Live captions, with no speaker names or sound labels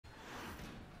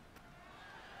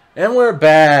And we're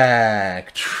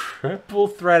back. Triple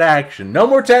threat action. No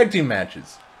more tag team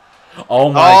matches.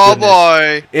 Oh my goodness.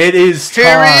 Boy. It is time.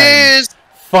 Here he is.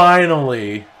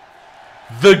 Finally.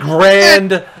 The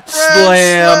Grand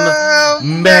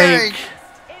Slam make.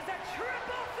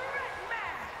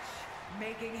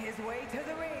 Making his way to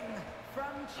the ring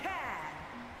from Chad,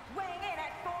 weighing in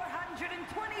at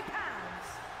 420 pounds,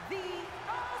 the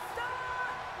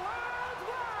All-Star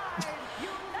Worldwide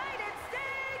United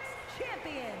States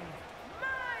Champion,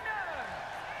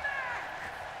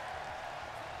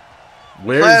 Minimank.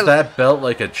 Wears that belt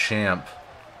like a champ.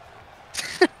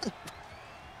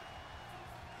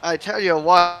 I tell you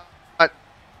what,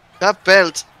 that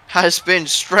belt has been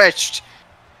stretched.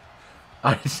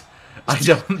 I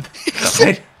don't.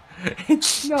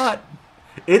 It's not.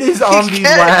 It is on the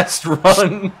last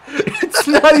rung. It's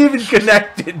not even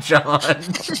connected, John.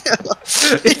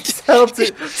 It tells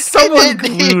it. Someone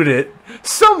glued it.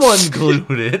 Someone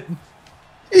glued it.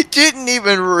 It didn't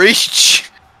even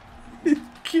reach.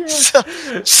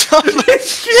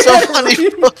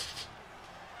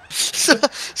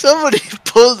 Somebody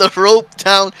pulled the rope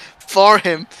down for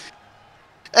him,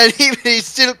 and he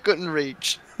still couldn't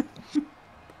reach.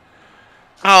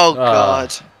 Oh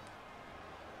God!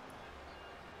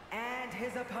 And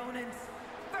his opponents.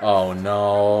 Oh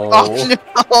no! Oh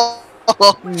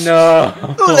no! No!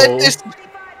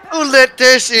 Who let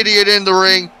this idiot in the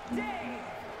ring?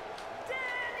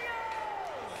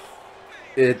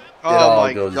 It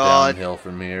all goes downhill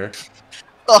from here.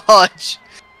 Gosh.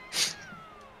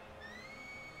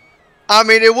 I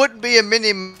mean, it wouldn't be a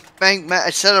Minimank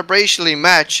celebrationally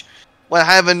match when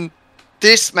having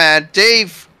this man,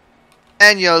 Dave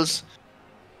Daniels,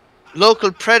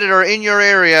 local predator in your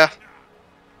area,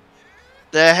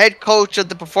 the head coach of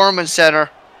the Performance Center.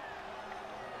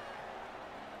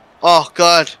 Oh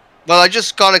God! Well, I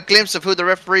just got a glimpse of who the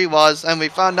referee was, and we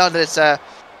found out that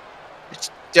it's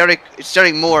Derek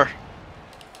Moore.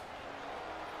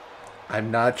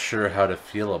 I'm not sure how to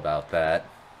feel about that.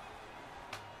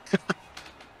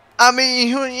 I mean,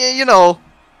 you know,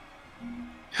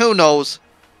 who knows?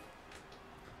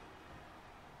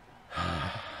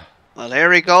 Well, here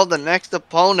we go, the next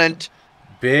opponent.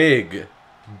 Big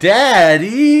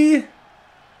Daddy.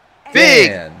 Big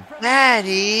Dan.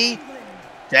 Daddy.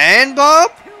 Dan Bob?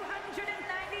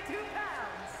 292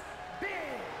 pounds. Big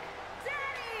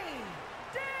Daddy.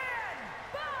 Dan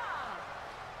Bob.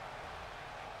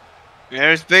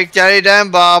 There's Big Daddy Dan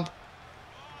Bob,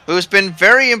 who's been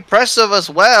very impressive as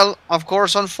well. Of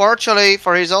course, unfortunately,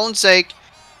 for his own sake,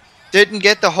 didn't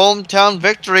get the hometown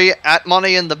victory at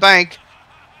Money in the Bank.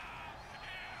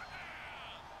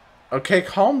 Okay,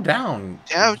 calm down.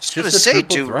 Yeah, I was just gonna say,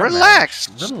 dude, relax.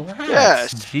 Relax.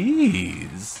 Yes.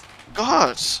 Jeez.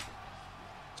 God.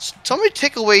 Somebody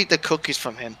take away the cookies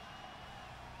from him.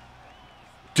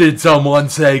 Did someone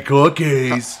say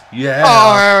cookies? Yeah.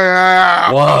 Oh,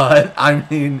 yeah. What? I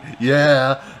mean,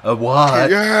 yeah.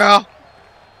 What? Yeah.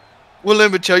 Well,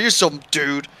 let me tell you something,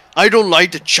 dude. I don't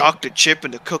like the chocolate chip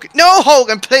and the cookie. No,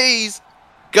 Hogan, please.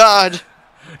 God.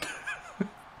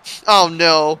 Oh,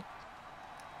 no.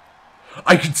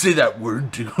 I can say that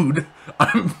word, dude.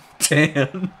 I'm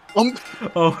Dan.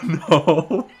 Oh,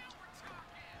 no.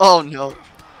 Oh, no.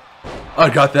 I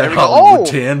got that Hollywood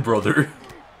tan, brother.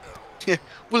 Yeah.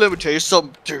 Well, let me tell you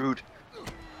something, dude.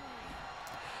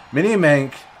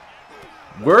 Minimank,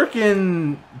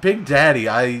 working Big Daddy.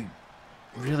 I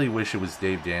really wish it was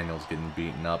Dave Daniels getting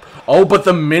beaten up. Oh, but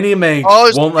the Minimank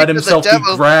won't let himself be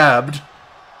grabbed.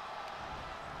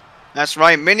 That's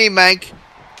right, Minimank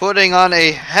putting on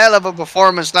a hell of a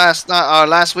performance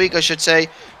last week, I should say.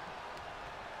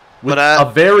 With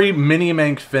a very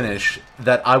Minimank finish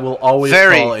that I will always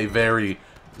call a very,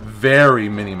 very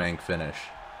Minimank finish.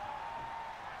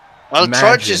 Well,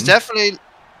 Trudge is definitely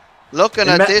looking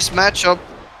at this matchup.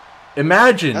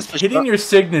 Imagine hitting your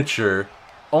signature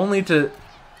only to...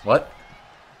 What?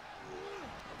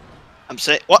 I'm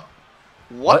saying... What?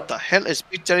 What the hell is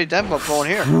Big Daddy Denver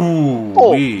going here?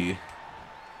 Ooh-wee.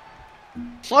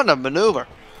 What a maneuver.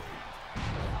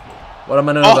 What a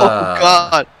maneuver. Oh,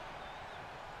 God.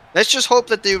 Let's just hope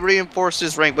that they reinforce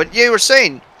this ring. But you were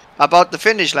saying about the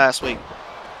finish last week.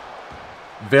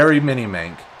 Very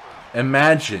Minimank.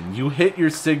 Imagine you hit your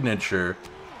signature,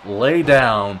 lay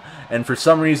down, and for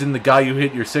some reason the guy you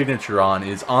hit your signature on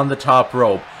is on the top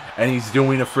rope, and he's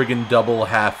doing a friggin' double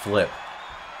half flip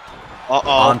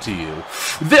onto you.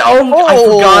 I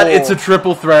forgot it's a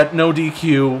triple threat, no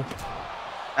DQ.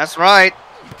 That's right.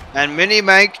 And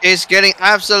Minimank is getting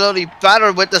absolutely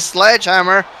battered with the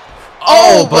sledgehammer.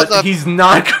 Oh, but he's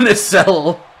not gonna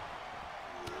sell.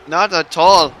 Not at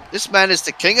all. This man is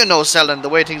the king of no selling the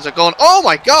way things are going. Oh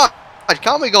my god!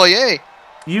 Can we go, yay?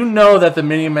 You know that the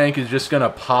Minimank is just gonna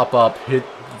pop up, hit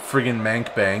friggin'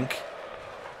 Mank Bank.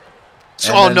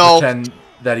 And Oh then no. pretend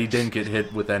that he didn't get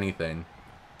hit with anything.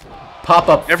 Pop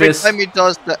up Every fist. time he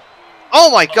does that.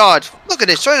 Oh my god! Look at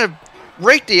this, trying to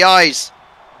rake the eyes.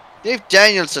 Dave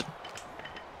Daniels.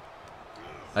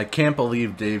 I can't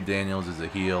believe Dave Daniels is a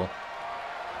heel.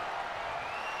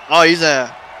 Oh, he's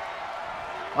a.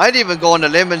 I'd even go on the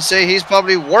limb and say he's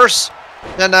probably worse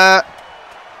than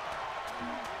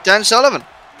Dan Sullivan.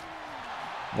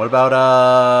 What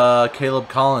about Caleb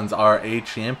Collins, our A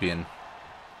champion?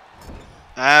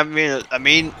 I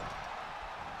mean,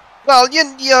 well,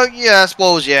 yeah, I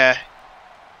suppose, yeah.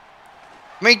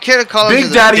 I mean, Caleb Collins. Big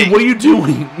is Daddy, what are you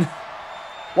doing?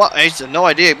 What? I have no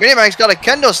idea. Minimank's got a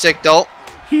kendo stick though.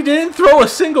 He didn't throw a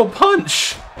single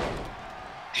punch.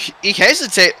 He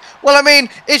hesitated. Well, I mean,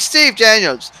 it's Dave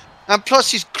Daniels, and plus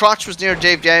his crotch was near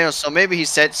Dave Daniels, so maybe he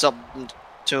said something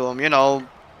to him. You know,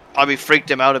 probably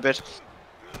freaked him out a bit.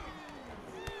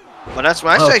 But that's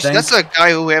that's a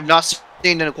guy who we have not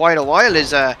seen in quite a while.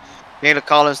 Is Caleb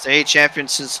Collins, the A champion,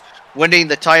 since winning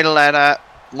the title at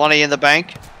Money in the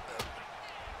Bank.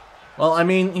 Well, I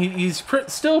mean, he's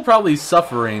still probably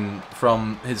suffering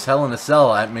from his Hell in a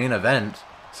Cell at main event,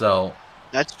 so...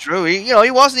 That's true. He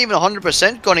wasn't even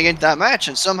 100% going into that match,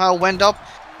 and somehow went up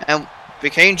and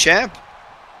became champ.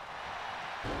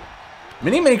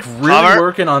 Minimank really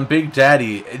working on Big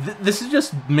Daddy. This is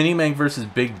just Minimank versus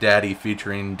Big Daddy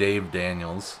featuring Dave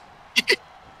Daniels.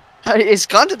 It's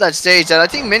gone to that stage that I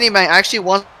think Minimank actually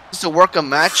wants to work a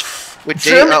match with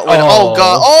Dave. Oh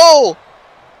god! Oh!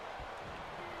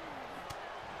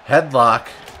 Headlock.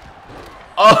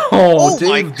 Oh, Dave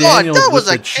my god! Daniels That was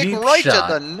with a the kick cheap right shot.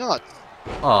 to the nuts.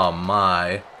 Oh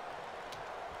my!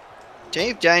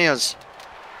 Dave Daniels.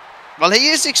 Well, he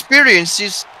is experienced.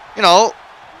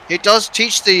 He does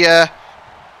teach the. I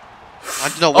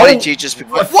don't know what he teaches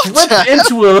people. Flip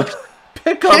into a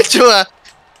pickup. Into a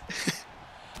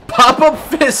pop-up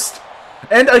fist,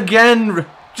 and again,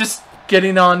 just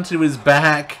getting onto his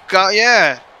back. God,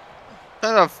 yeah.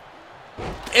 Kind of.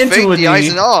 Into a the eyes knee.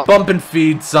 and all. Bump and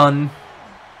feed, son.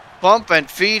 Bump and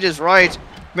feed is right.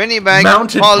 Minimank.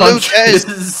 Mounted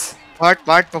punches. What?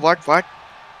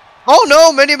 Oh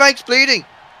no, Minimank's bleeding.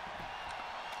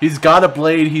 He's got a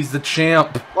blade. He's the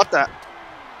champ. What the?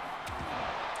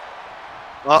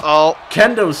 Uh-oh.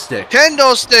 Kendo stick.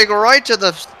 Kendo stick right to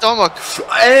the stomach.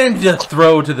 And a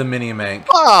throw to the Minimank.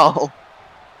 Wow.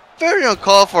 Very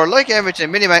uncalled for. Like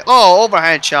everything. Minimank. Oh,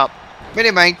 overhand chop.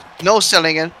 Minimank. No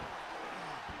selling in.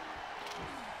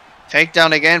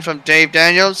 Takedown again from Dave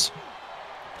Daniels.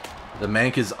 The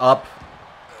Mank is up.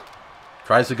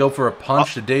 Tries to go for a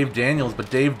punch to Dave Daniels,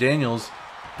 but Dave Daniels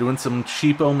doing some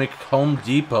cheapo McHome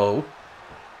Depot.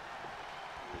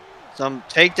 Some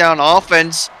takedown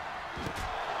offense.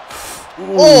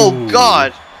 Ooh. Oh,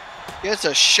 God. Gets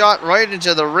a shot right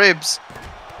into the ribs.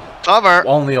 Cover.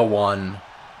 Only a one.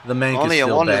 The Mank Only is a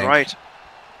still one banked. is right.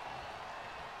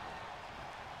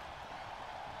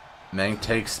 Mank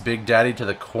takes Big Daddy to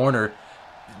the corner.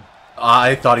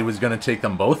 I thought he was going to take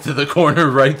them both to the corner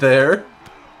right there.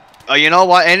 Oh, you know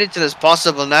what? Anything is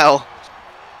possible now.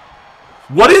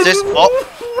 What is this?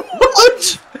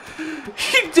 What?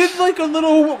 He did like a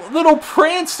little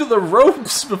prance to the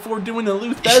ropes before doing a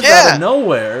Luthez out of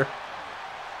nowhere.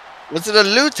 Was it a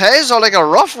Luthez or like a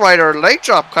Rough Rider leg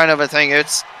drop kind of a thing?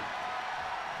 It's...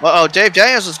 Uh-oh, Dave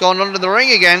Daniels is going under the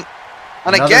ring again.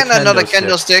 And another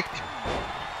kendo stick.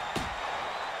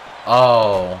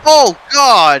 Oh. Oh,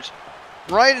 God.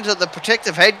 Right into the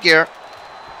protective headgear.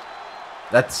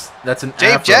 That's an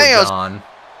Dave Afro Daniels. John.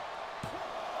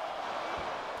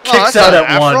 Kicks out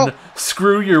at one.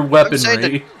 Screw your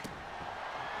weaponry.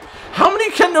 How many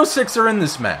kendo sticks are in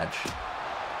this match?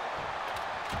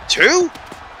 2?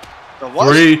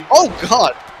 3. Oh,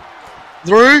 God.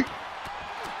 3.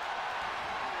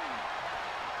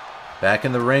 Back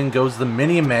in the ring goes the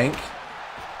Minimank.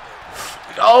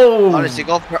 Oh! How does he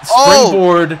go for?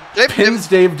 Springboard pins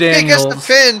Dave Daniels. He gets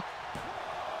the pin.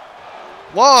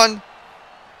 1.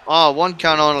 Oh, 1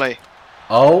 count only.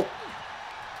 Oh.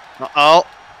 Uh-oh.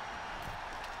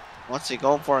 What's he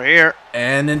going for here?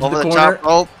 And into Over the corner. top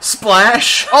rope.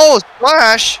 Splash. Oh,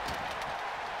 splash.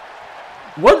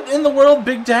 What in the world,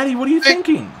 Big Daddy? What are you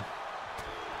thinking?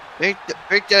 Big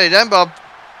Daddy Dembob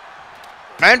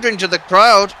pandering to the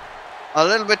crowd a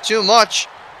little bit too much.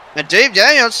 And Dave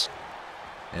Daniels.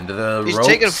 Into the He's ropes.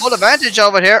 taking full advantage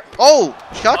of it here. Oh,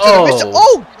 shot to the wrist.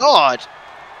 Oh, God.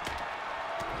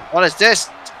 What is this?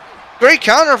 Great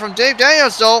counter from Dave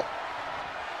Daniels, though.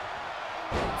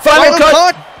 Final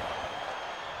cut.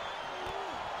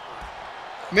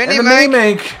 And the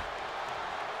Minimank. Minimank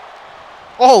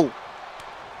Oh.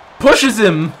 pushes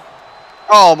him.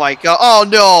 Oh my god. Oh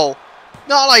no.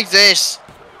 Not like this.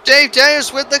 Dave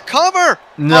Daniels with the cover.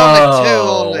 No. Only two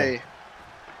only.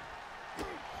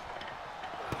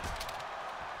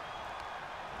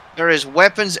 There is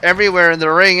weapons everywhere in the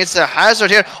ring. It's a hazard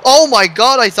here. Oh my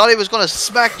god, I thought he was going to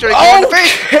smack Jerry in the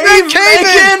face. Big cave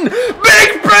in.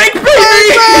 Big break, baby!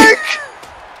 Big back.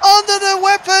 Under the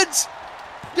weapons.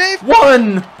 Dave.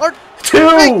 1, Or 2.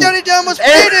 Big Daddy Dan was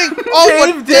and bleeding.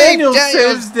 Oh, Dave Daniels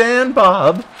saves Dan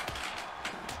Bob,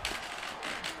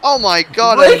 Oh my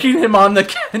god. breaking him on the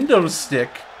kendo stick,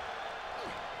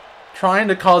 trying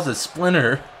to cause a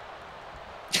splinter.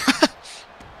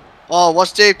 Oh,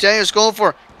 what's Dave Daniels going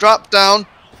for? Drop down.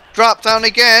 Drop down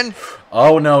again.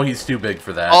 Oh no, he's too big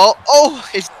for that. Oh,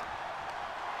 it's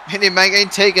Minimank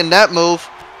ain't taking that move.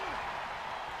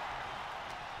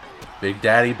 Big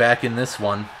Daddy back in this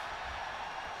one.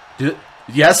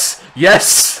 Yes,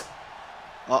 yes.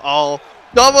 Uh-oh.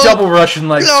 Double Russian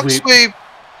leg block sweep. sweep.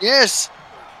 Yes.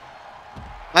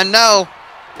 And now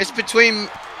it's between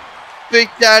Big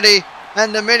Daddy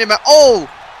and the Minimank. Oh!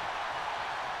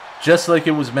 Just like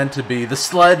it was meant to be. The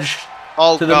sledge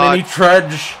Oh, to the God. mini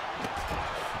trudge.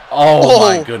 Oh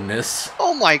my Oh. goodness.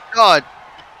 Oh, my God.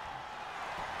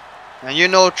 And you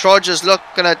know Trudge is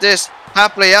looking at this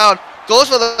happily out. Goes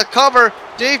for the cover.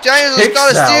 Dave Daniels has Kicks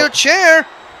got a steel out. chair.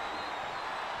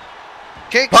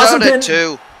 Kicks Possum out pin. at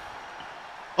 2.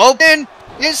 Open.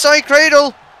 Inside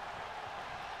cradle.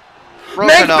 Broken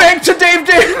Make up. bank to Dave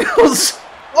Daniels.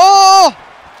 Oh!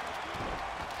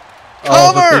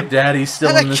 Oh, but Cover. Big Daddy's still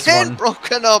And in this again one.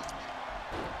 broken up.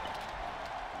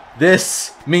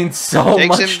 This means so Takes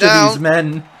much him to down. these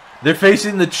men. They're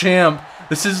facing the champ.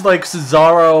 This is like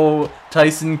Cesaro,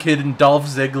 Tyson Kidd, and Dolph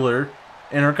Ziggler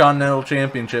Intercontinental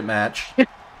Championship match.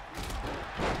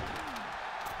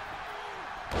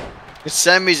 It's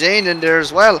Sami Zayn in there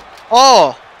as well.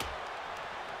 Oh!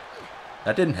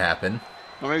 That didn't happen.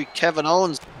 Or maybe Kevin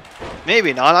Owens.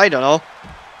 Maybe not, I don't know.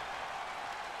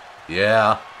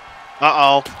 Yeah.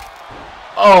 Uh-oh.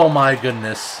 Oh my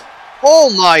goodness. Oh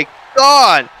my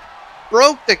god!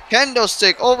 Broke the kendo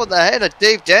stick over the head of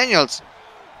Dave Daniels.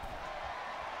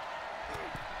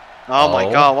 Oh my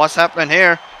Oh. god, what's happening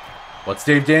here? What's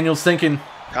Dave Daniels thinking?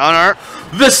 Connor.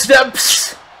 The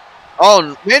steps!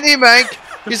 Oh, Minimank.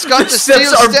 He's got the steel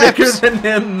steps are bigger steps. than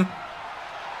him.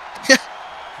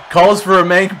 Calls for a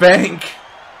Mank Bank.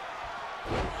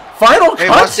 Final Hey,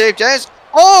 cut. what's Dave Daniels?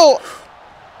 Oh!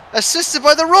 Assisted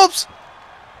by the ropes.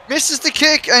 Misses the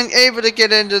kick and able to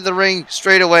get into the ring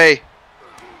straight away.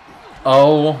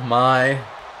 Oh my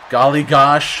golly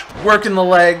gosh. Working the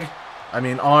leg. I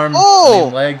mean arm. Oh! I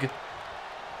mean leg.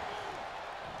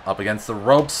 Up against the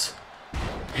ropes.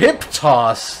 Hip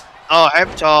toss. Oh, hip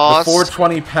The toss.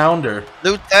 420 pounder.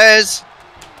 Lutez.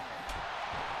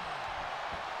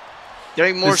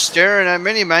 Getting more This- staring at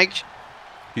Minimank.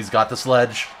 He's got the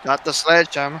sledge. Got the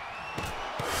sledgehammer.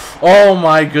 Oh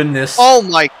my goodness. Oh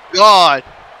my god.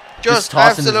 Just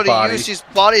tossing his absolutely body. used his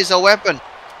body as a weapon.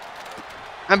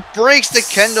 And breaks the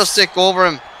kendo stick over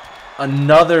him.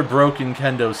 Another broken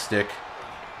kendo stick.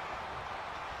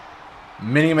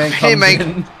 Miniman comes Minimank.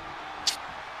 in.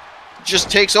 Just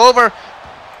takes over.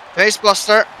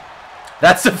 Facebuster.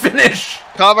 That's the finish.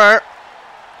 Cover.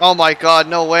 Oh my god,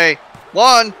 no way.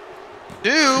 1, 2.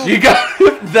 You got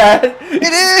that.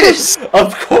 It is!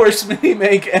 Of course,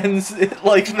 Minimank ends it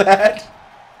like that.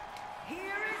 Here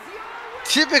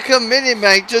is your Typical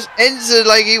Minimank just ends it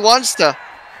like he wants to.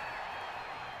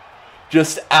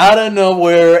 Just out of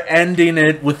nowhere, ending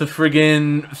it with a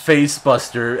friggin' face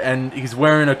buster, and he's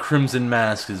wearing a crimson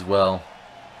mask as well.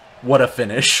 What a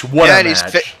finish. What Yeah, a and his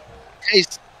match.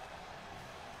 face.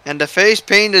 And the face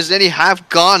paint is nearly half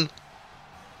gone.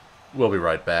 We'll be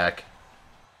right back.